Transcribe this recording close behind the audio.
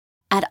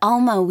At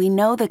Alma, we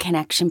know the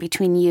connection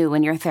between you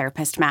and your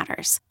therapist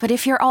matters. But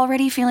if you're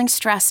already feeling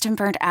stressed and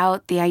burnt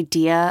out, the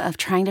idea of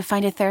trying to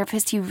find a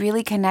therapist you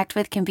really connect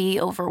with can be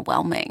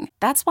overwhelming.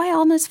 That's why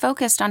Alma's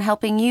focused on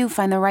helping you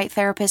find the right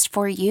therapist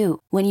for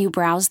you. When you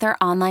browse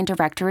their online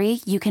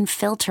directory, you can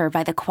filter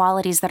by the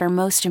qualities that are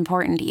most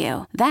important to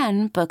you.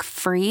 Then book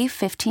free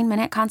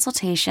 15-minute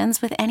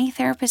consultations with any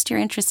therapist you're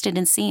interested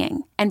in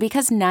seeing. And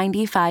because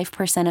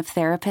 95% of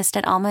therapists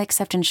at Alma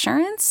accept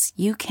insurance,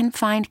 you can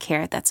find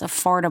care that's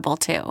affordable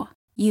too.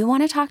 You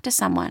want to talk to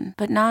someone,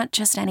 but not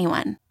just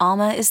anyone.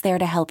 Alma is there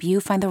to help you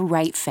find the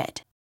right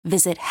fit.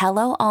 Visit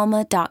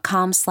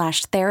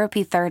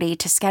helloalma.com/therapy30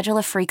 to schedule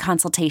a free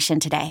consultation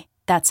today.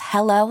 That's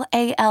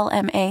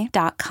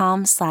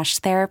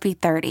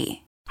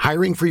helloalma.com/therapy30.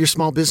 Hiring for your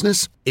small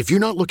business? If you're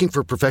not looking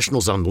for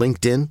professionals on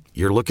LinkedIn,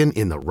 you're looking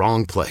in the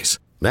wrong place.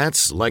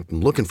 That's like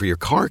looking for your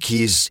car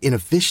keys in a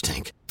fish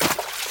tank.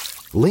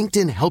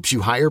 LinkedIn helps you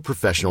hire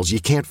professionals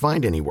you can't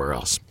find anywhere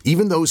else,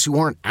 even those who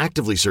aren't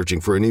actively searching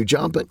for a new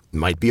job but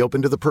might be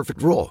open to the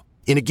perfect role.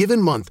 In a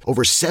given month,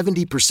 over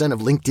 70%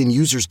 of LinkedIn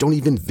users don't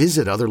even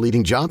visit other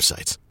leading job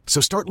sites.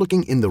 So start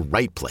looking in the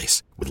right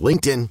place. With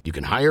LinkedIn, you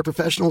can hire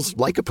professionals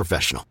like a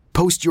professional.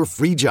 Post your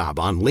free job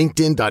on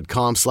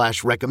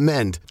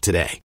linkedin.com/recommend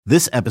today.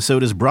 This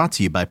episode is brought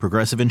to you by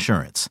Progressive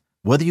Insurance.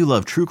 Whether you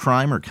love true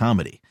crime or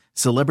comedy,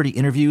 celebrity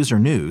interviews or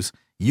news,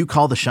 you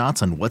call the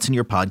shots on what's in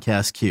your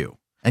podcast queue.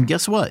 And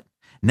guess what?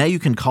 Now you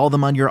can call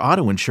them on your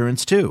auto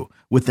insurance too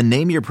with the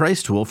Name Your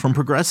Price tool from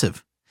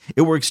Progressive.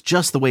 It works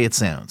just the way it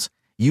sounds.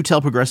 You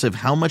tell Progressive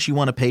how much you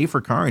want to pay for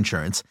car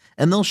insurance,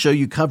 and they'll show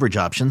you coverage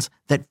options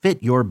that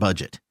fit your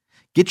budget.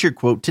 Get your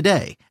quote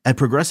today at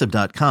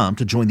Progressive.com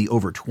to join the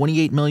over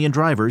 28 million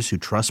drivers who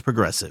trust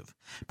Progressive.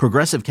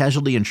 Progressive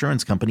Casualty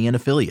Insurance Company and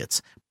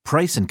Affiliates.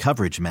 Price and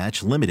coverage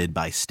match limited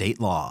by state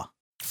law.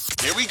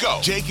 Here we go.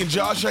 Jake and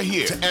Josh are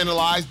here to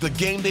analyze the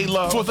game they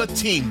love for the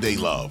team they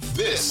love.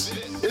 This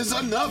is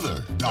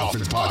another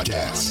Dolphins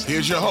podcast.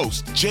 Here's your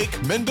host,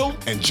 Jake Mendel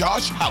and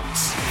Josh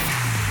Houtz.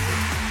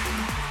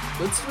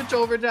 Let's switch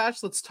over,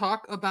 Josh. Let's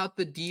talk about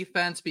the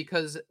defense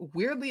because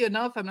weirdly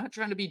enough, I'm not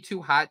trying to be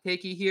too hot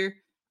takey here.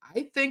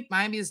 I think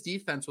Miami's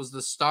defense was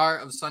the star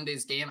of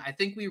Sunday's game. I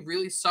think we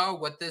really saw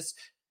what this,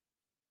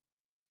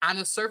 on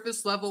a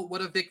surface level,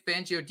 what a Vic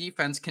Fangio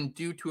defense can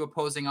do to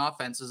opposing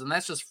offenses, and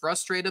that's just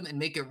frustrate them and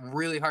make it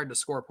really hard to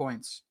score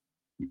points.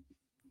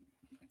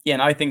 Yeah,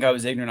 and I think I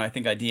was ignorant. I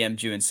think I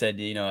DM'd you and said,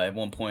 at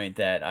one point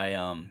that I,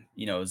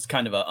 it was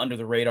kind of a under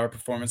the radar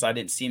performance. I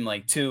didn't seem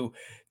like too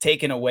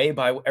taken away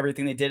by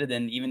everything they did. And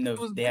then even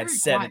though they had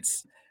said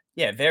it's,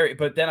 yeah, very,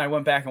 but then I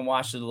went back and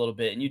watched it a little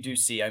bit and you do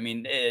see,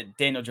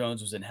 Daniel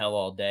Jones was in hell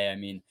all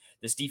day.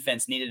 This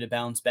defense needed to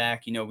bounce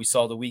back. We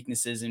saw the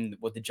weaknesses in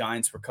what the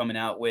Giants were coming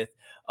out with.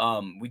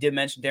 We did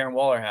mention Darren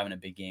Waller having a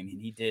big game, and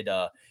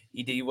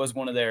he was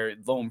one of their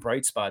lone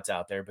bright spots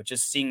out there. But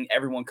just seeing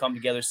everyone come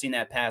together, seeing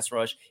that pass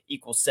rush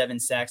equal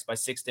 7 sacks by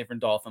 6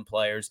 different Dolphin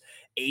players,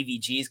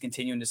 AVG is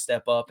continuing to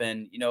step up,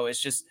 and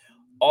it's just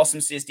awesome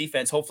to see his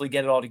defense hopefully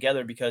get it all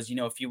together because,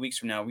 a few weeks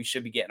from now, we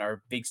should be getting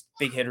our big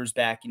hitters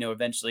back.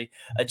 Eventually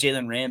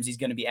Jalen Ramsey's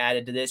going to be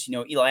added to this.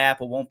 Eli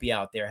Apple won't be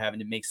out there having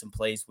to make some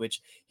plays,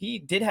 which he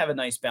did have a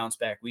nice bounce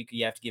back week.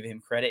 You have to give him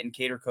credit. And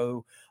Cater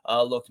Co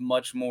looked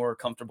much more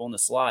comfortable in the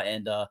slot.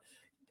 And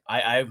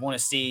I want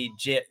to see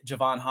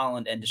Javon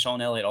Holland and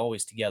Deshaun Elliott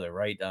always together,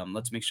 right?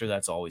 Let's make sure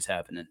that's always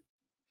happening.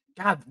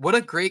 God, what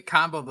a great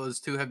combo those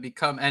two have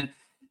become. And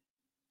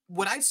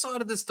what I saw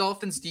out of this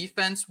Dolphins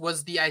defense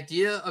was the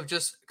idea of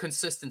just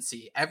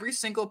consistency. Every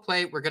single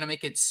play, we're going to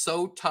make it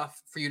so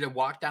tough for you to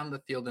walk down the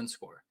field and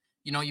score.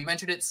 You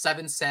mentioned it,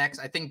 7 sacks.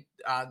 I think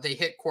they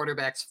hit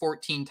quarterbacks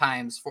 14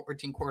 times,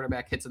 14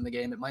 quarterback hits in the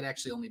game. It might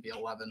actually only be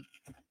 11.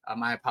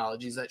 My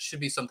apologies. That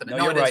should be something. No,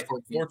 you're right.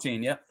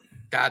 14, yeah.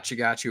 Got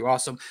you.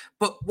 Awesome.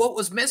 But what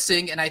was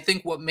missing, and I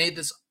think what made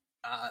this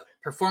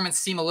performance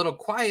seem a little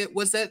quiet,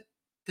 was that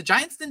the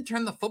Giants didn't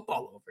turn the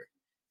football over.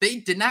 They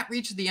did not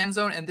reach the end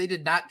zone, and they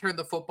did not turn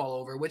the football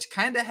over, which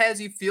kind of has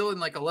you feeling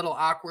like a little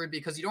awkward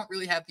because you don't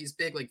really have these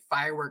big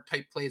firework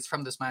type plays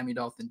from this Miami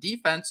Dolphin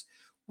defense.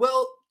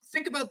 Well,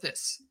 think about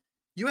this.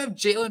 You have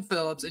Jalen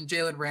Phillips and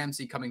Jalen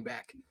Ramsey coming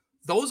back.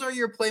 Those are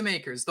your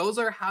playmakers. Those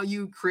are how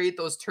you create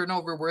those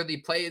turnover-worthy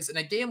plays. In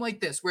a game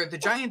like this, where the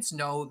Giants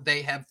know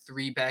they have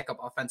 3 backup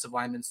offensive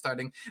linemen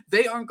starting,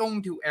 they aren't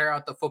going to air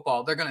out the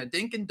football. They're going to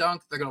dink and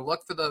dunk. They're going to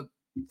look for the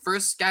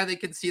first guy they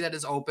can see that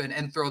is open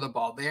and throw the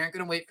ball. They aren't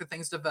going to wait for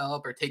things to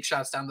develop or take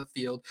shots down the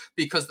field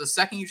because the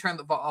second you turn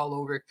the ball all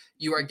over,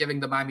 you are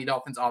giving the Miami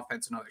Dolphins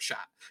offense another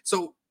shot.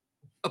 So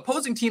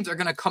opposing teams are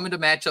going to come into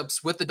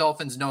matchups with the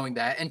Dolphins knowing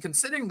that. And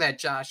considering that,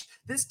 Josh,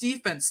 this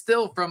defense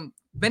still from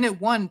minute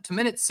 1 to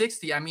minute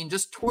 60,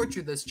 just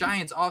torture this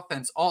Giants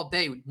offense all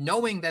day,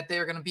 knowing that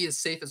they're going to be as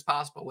safe as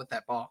possible with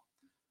that ball.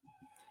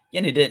 Yeah,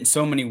 and he did it in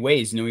so many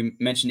ways. We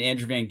mentioned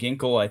Andrew Van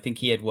Ginkel. I think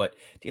he had do you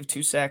have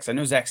 2 sacks? I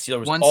know Zach Sealer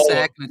was 1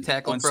 sack and a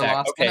tackle for a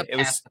loss. Okay, and a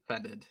pass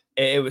defended.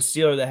 It was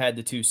Steeler that had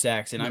the 2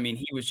 sacks, and I mean,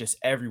 he was just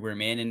everywhere,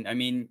 man. And I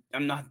mean,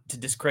 I'm not to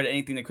discredit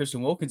anything that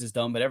Christian Wilkins has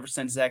done, but ever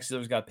since Zach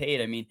Steelers got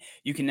paid, I mean,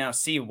 you can now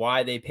see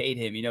why they paid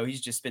him.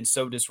 He's just been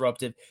so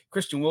disruptive.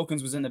 Christian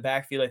Wilkins was in the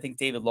backfield. I think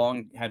David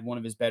Long had one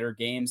of his better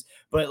games.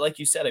 But like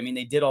you said, I mean,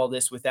 they did all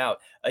this without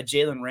a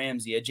Jalen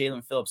Ramsey, a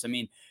Jalen Phillips. I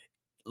mean,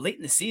 late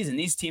in the season,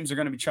 these teams are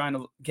going to be trying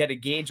to get a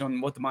gauge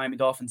on what the Miami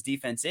Dolphins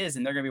defense is,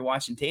 and they're going to be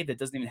watching tape that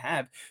doesn't even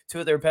have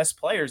 2 of their best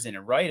players in it,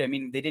 right? I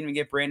mean, they didn't even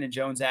get Brandon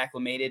Jones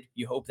acclimated.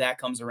 You hope that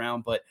comes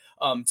around, but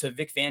to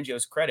Vic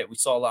Fangio's credit, we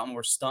saw a lot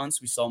more stunts.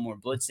 We saw more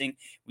blitzing.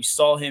 We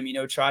saw him,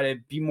 try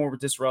to be more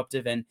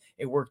disruptive, and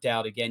it worked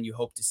out. Again, you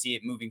hope to see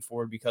it moving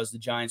forward because the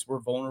Giants were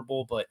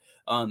vulnerable, but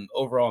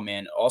overall,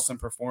 man, awesome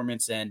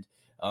performance. And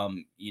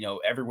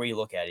every way you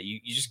look at it, you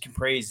just can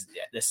praise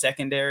the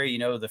secondary,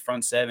 the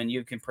front 7,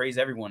 you can praise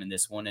everyone in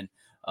this one. And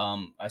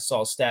I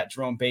saw a stat,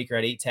 Jerome Baker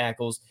had 8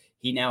 tackles.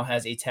 He now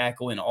has a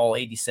tackle in all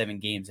 87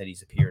 games that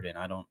he's appeared in.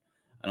 I don't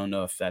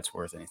know if that's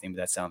worth anything,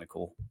 but that sounded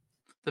cool.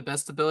 The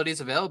best ability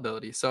is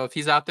availability. So if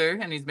he's out there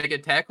and he's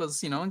making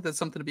tackles, that's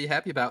something to be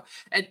happy about.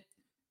 And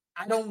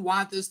I don't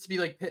want this to be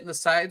like pitting the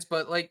sides,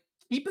 but like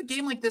keep a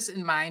game like this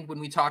in mind when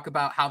we talk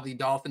about how the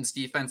Dolphins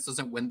defense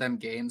doesn't win them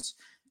games.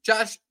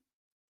 Josh,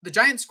 the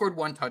Giants scored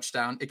 1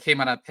 touchdown. It came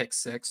out of pick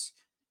 6.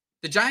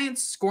 The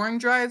Giants scoring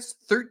drives,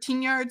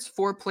 13 yards,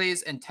 4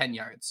 plays, and 10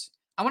 yards.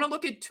 I want to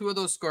look at 2 of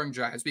those scoring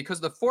drives because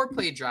the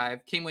 4-play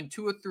drive came when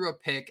Tua threw a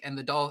pick and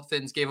the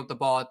Dolphins gave up the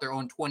ball at their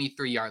own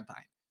 23-yard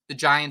line. The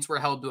Giants were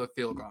held to a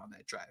field goal on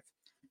that drive.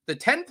 The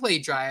 10-play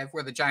drive,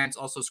 where the Giants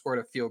also scored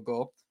a field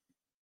goal,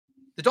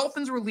 the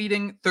Dolphins were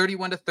leading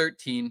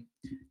 31-13.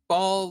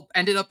 Ball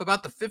ended up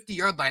about the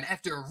 50-yard line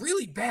after a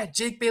really bad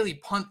Jake Bailey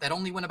punt that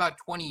only went about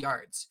 20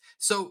 yards.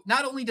 So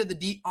not only did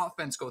the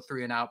offense go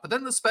 3 and out, but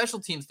then the special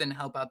teams didn't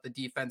help out the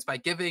defense by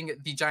giving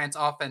the Giants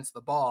offense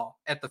the ball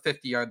at the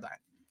 50-yard line.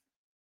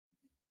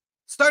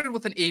 Started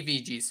with an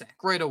AVG sack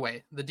right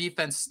away. The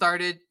defense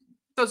started.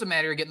 Doesn't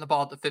matter, you're getting the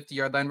ball at the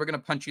 50-yard line. We're going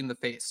to punch you in the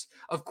face.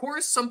 Of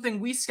course, something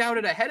we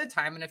scouted ahead of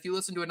time, and if you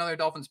listen to another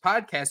Dolphins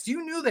podcast,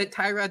 you knew that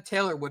Tyrod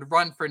Taylor would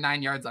run for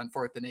 9 yards on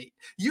 4th and 8.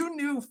 You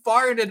knew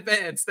far in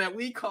advance that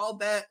we called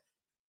that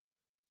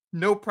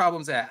no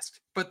problems asked.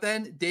 But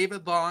then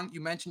David Long,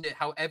 you mentioned it,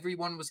 how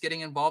everyone was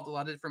getting involved, a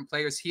lot of different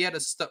players. He had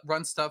to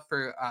run stuff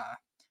for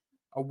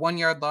a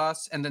 1-yard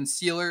loss, and then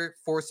Sealer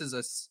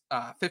forces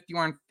a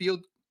 51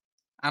 field.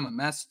 I'm a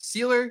mess.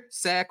 Sealer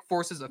sack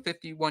forces a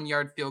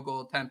 51-yard field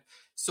goal attempt.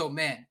 So,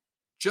 man,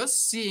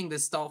 just seeing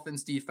this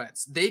Dolphins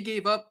defense, they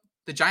gave up.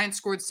 The Giants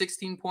scored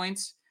 16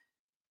 points.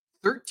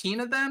 13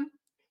 of them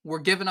were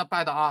given up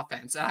by the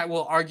offense. And I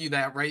will argue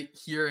that right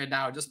here and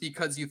now, just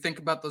because you think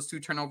about those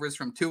 2 turnovers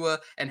from Tua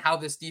and how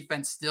this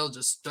defense still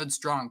just stood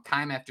strong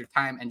time after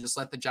time and just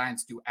let the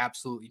Giants do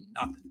absolutely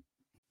nothing.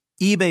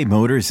 eBay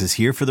Motors is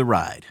here for the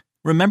ride.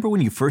 Remember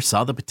when you first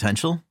saw the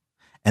potential?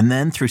 And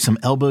then through some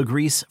elbow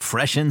grease,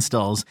 fresh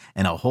installs,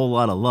 and a whole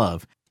lot of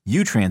love,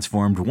 you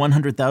transformed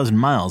 100,000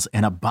 miles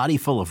and a body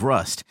full of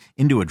rust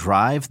into a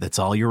drive that's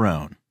all your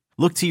own.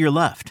 Look to your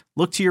left.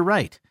 Look to your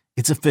right.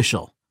 It's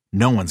official.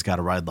 No one's got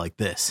a ride like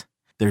this.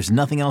 There's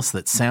nothing else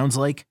that sounds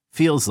like,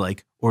 feels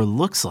like, or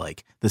looks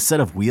like the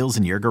set of wheels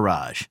in your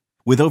garage.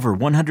 With over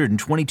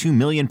 122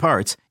 million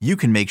parts, you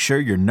can make sure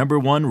your number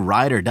 1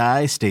 ride or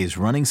die stays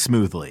running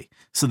smoothly.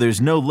 So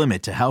there's no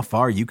limit to how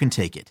far you can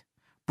take it.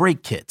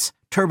 Brake kits,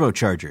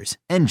 turbochargers,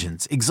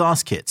 engines,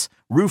 exhaust kits,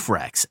 roof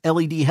racks,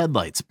 LED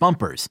headlights,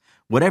 bumpers,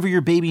 whatever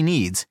your baby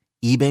needs,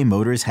 eBay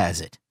Motors has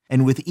it.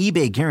 And with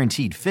eBay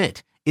Guaranteed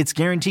Fit, it's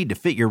guaranteed to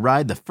fit your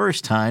ride the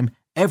first time,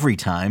 every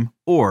time,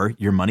 or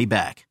your money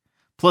back.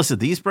 Plus at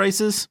these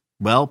prices,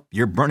 well,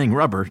 you're burning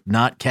rubber,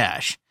 not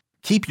cash.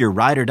 Keep your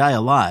ride or die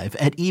alive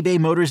at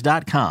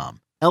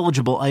ebaymotors.com.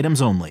 Eligible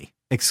items only.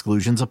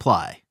 Exclusions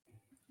apply.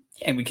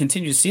 And we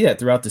continue to see that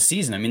throughout the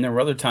season. I mean, there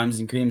were other times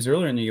in games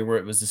earlier in the year where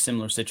it was a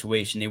similar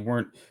situation. They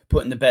weren't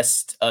put in the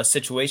best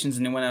situations,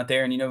 and they went out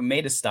there and,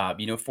 made a stop,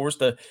 forced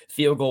a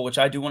field goal, which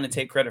I do want to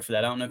take credit for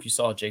that. I don't know if you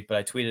saw it, Jake, but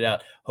I tweeted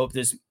out, hope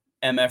this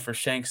MF or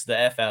shanks the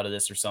F out of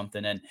this or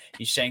something. And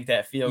he shanked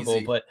that field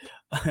goal. But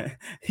that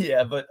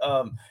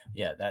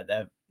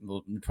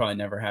will probably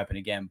never happen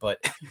again.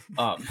 But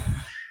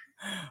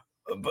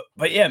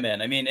But yeah,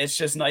 man, I mean, it's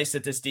just nice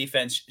that this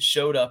defense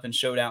showed up and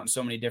showed out in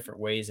so many different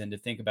ways, and to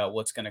think about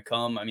what's going to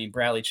come. I mean,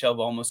 Bradley Chubb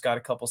almost got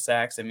a couple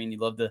sacks. I mean, you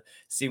love to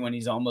see when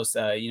he's almost,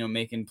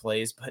 making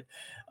plays. But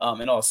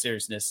in all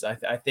seriousness,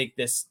 I think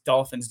this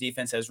Dolphins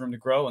defense has room to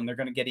grow, and they're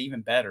going to get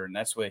even better. And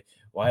that's why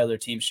other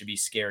teams should be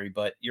scary.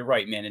 But you're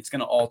right, man. It's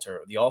going to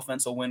alter. The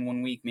offense will win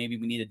one week. Maybe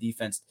we need a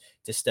defense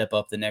to step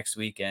up the next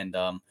week. And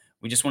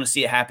we just want to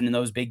see it happen in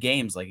those big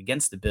games, like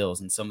against the Bills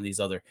and some of these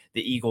the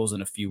Eagles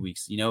in a few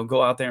weeks.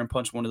 Go out there and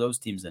punch one of those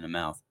teams in the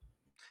mouth.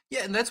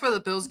 Yeah, and that's why the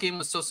Bills game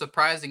was so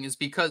surprising, is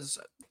because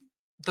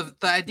the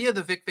idea of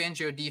the Vic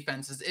Fangio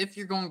defense is if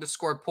you're going to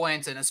score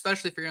points, and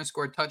especially if you're going to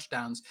score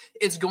touchdowns,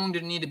 it's going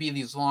to need to be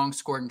these long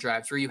scoring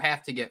drives where you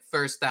have to get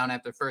first down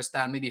after first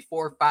down, maybe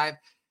 4 or 5.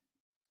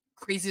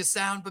 craziest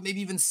sound, but maybe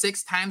even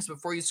 6 times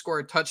before you score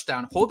a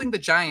touchdown, holding the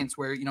Giants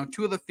where,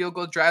 2 of the field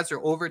goal drives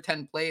are over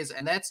 10 plays.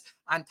 And that's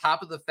on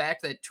top of the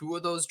fact that 2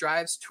 of those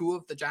drives, 2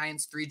 of the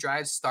Giants' 3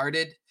 drives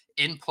started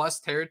in plus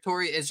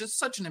territory is just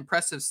such an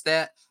impressive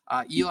stat.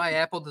 Eli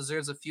Apple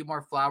deserves a few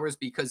more flowers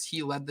because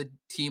he led the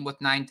team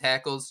with 9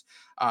 tackles,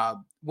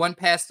 1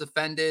 pass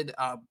defended.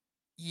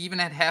 He even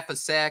had half a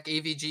sack.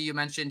 AVG, you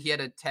mentioned, he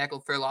had a tackle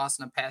for loss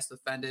and a pass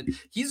defended.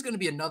 He's going to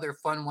be another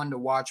fun one to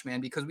watch,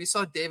 man, because we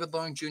saw David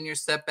Long Jr.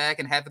 step back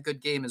and have a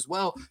good game as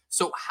well.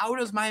 So how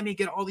does Miami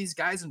get all these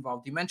guys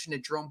involved? You mentioned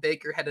it. Jerome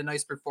Baker had a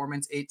nice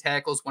performance, 8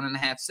 tackles,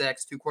 1.5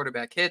 sacks, 2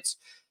 quarterback hits.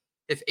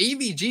 If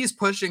AVG is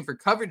pushing for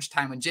coverage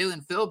time when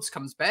Jalen Phillips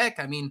comes back,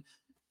 I mean,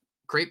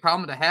 great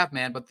problem to have,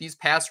 man. But these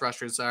pass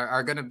rushers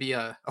are going to be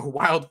a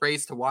wild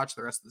race to watch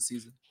the rest of the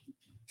season.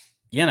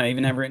 Yeah, and I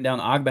even have written down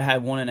Agba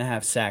had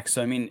 1.5 sacks.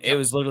 So, I mean, it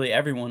was literally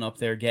everyone up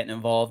there getting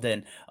involved.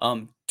 And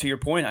to your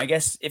point, I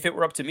guess if it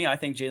were up to me, I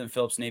think Jalen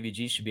Phillips and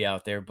AVG should be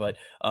out there. But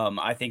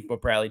I think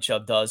what Bradley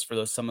Chubb does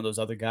for some of those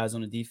other guys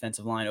on the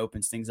defensive line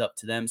opens things up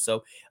to them.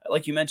 So,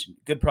 like you mentioned,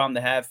 good problem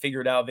to have.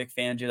 Figure it out, Vic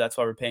Fangio. That's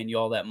why we're paying you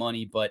all that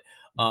money. But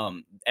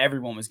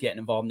everyone was getting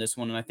involved in this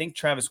one. And I think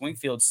Travis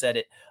Wingfield said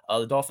it.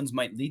 The Dolphins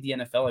might lead the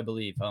NFL, I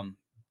believe.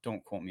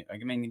 Don't quote me. I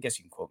mean, I guess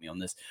you can quote me on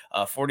this.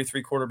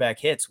 43 quarterback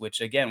hits, which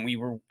again, we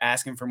were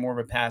asking for more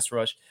of a pass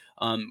rush.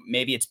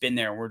 Maybe it's been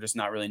there and we're just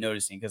not really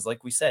noticing because,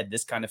 like we said,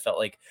 this kind of felt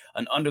like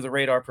an under the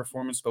radar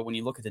performance. But when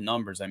you look at the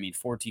numbers, I mean,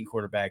 14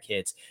 quarterback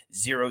hits,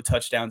 0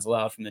 touchdowns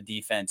allowed from the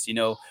defense.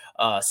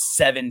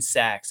 7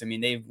 sacks. I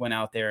mean, they went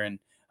out there and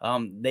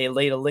they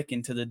laid a lick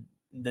into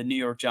the New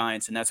York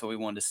Giants, and that's what we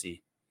wanted to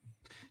see.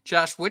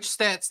 Josh, which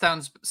stat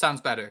sounds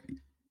better?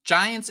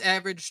 Giants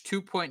averaged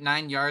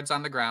 2.9 yards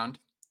on the ground.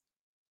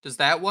 Does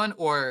that one,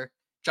 or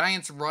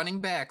Giants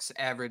running backs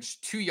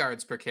average 2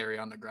 yards per carry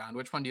on the ground?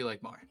 Which one do you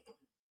like more?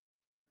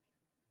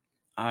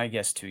 I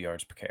guess 2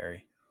 yards per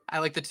carry. I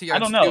like the 2 yards. I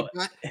don't know.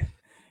 Too, but...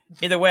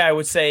 Either way, I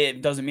would say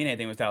it doesn't mean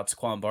anything without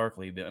Saquon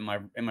Barkley. But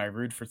am I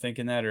rude for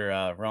thinking that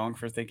or wrong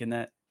for thinking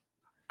that?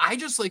 I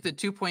just like the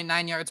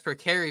 2.9 yards per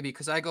carry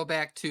because I go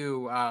back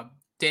to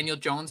Daniel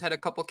Jones had a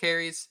couple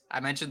carries. I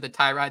mentioned the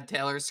Tyrod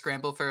Taylor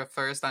scramble for a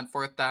first on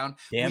 4th down.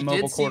 Damn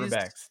mobile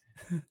quarterbacks.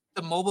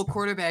 The mobile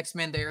quarterbacks,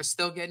 man, they are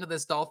still getting to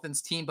this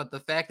Dolphins team, but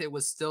the fact that it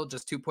was still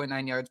just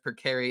 2.9 yards per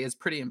carry is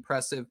pretty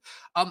impressive.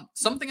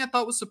 Something I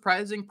thought was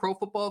surprising, Pro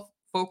Football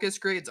Focus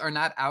grades are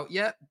not out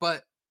yet,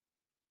 but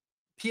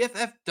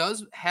PFF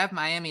does have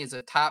Miami as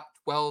a top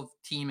 12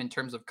 team in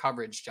terms of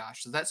coverage,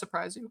 Josh. Does that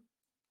surprise you?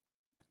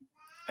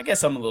 I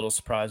guess I'm a little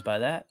surprised by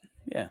that.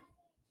 Yeah.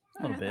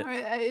 A little bit.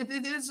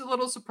 It is a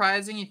little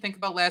surprising. You think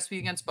about last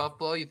week against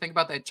Buffalo. You think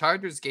about that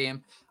Chargers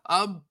game.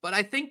 But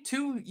I think,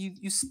 too,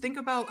 you think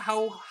about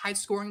how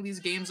high-scoring these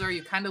games are.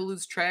 You kind of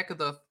lose track of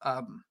the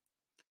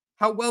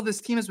how well this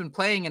team has been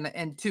playing.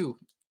 And too,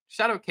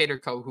 shout out Cater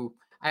Co, who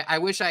I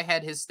wish I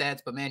had his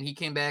stats, but, man, he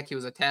came back. He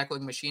was a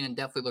tackling machine and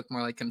definitely looked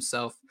more like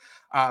himself.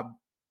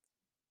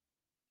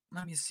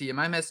 Let me see. Am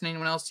I missing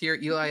anyone else here?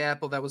 Eli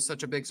Apple, that was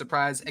such a big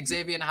surprise.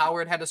 Xavier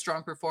Howard had a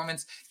strong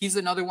performance. He's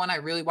another one I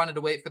really wanted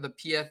to wait for the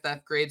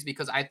PFF grades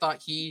because I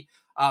thought he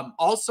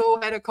also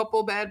had a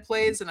couple bad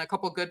plays and a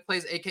couple good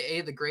plays,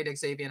 a.k.a. the great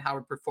Xavier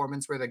Howard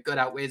performance where the good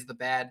outweighs the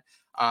bad.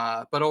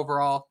 But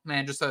overall,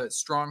 man, just a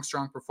strong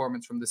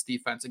performance from this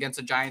defense against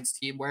a Giants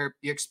team where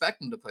you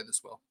expect them to play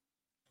this well.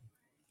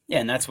 Yeah,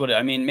 and that's what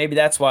I mean. Maybe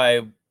that's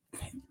why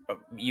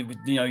you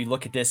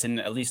look at this and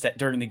at least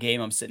during the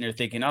game, I'm sitting there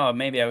thinking, oh,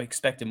 maybe I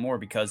expected more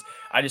because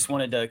I just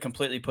wanted to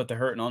completely put the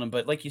hurting on him.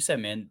 But like you said,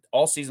 man,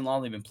 all season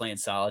long, they've been playing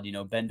solid,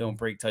 bend don't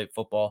break type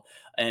football.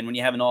 And when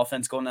you have an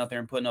offense going out there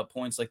and putting up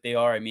points like they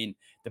are, I mean,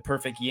 the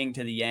perfect yin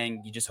to the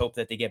yang, you just hope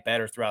that they get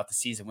better throughout the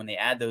season when they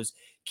add those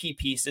key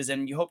pieces.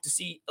 And you hope to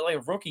see like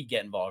a rookie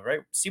get involved,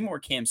 right? See more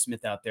Cam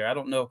Smith out there. I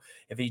don't know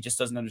if he just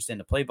doesn't understand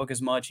the playbook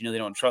as much. They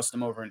don't trust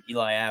him over in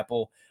Eli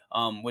Apple.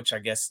 Which I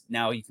guess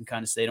now you can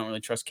kind of say they don't really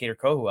trust Cater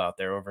Kohu out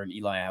there over in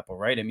Eli Apple,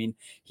 right? I mean,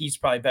 he's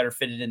probably better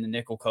fitted in the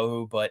nickel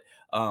Kohu, but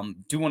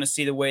do want to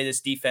see the way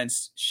this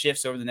defense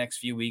shifts over the next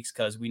few weeks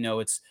because we know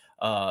it's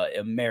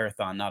a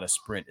marathon, not a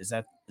sprint. Is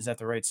that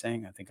the right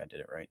saying? I think I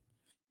did it right.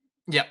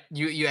 Yeah,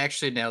 you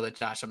actually nailed it,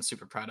 Josh. I'm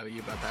super proud of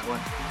you about that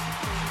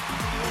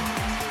one.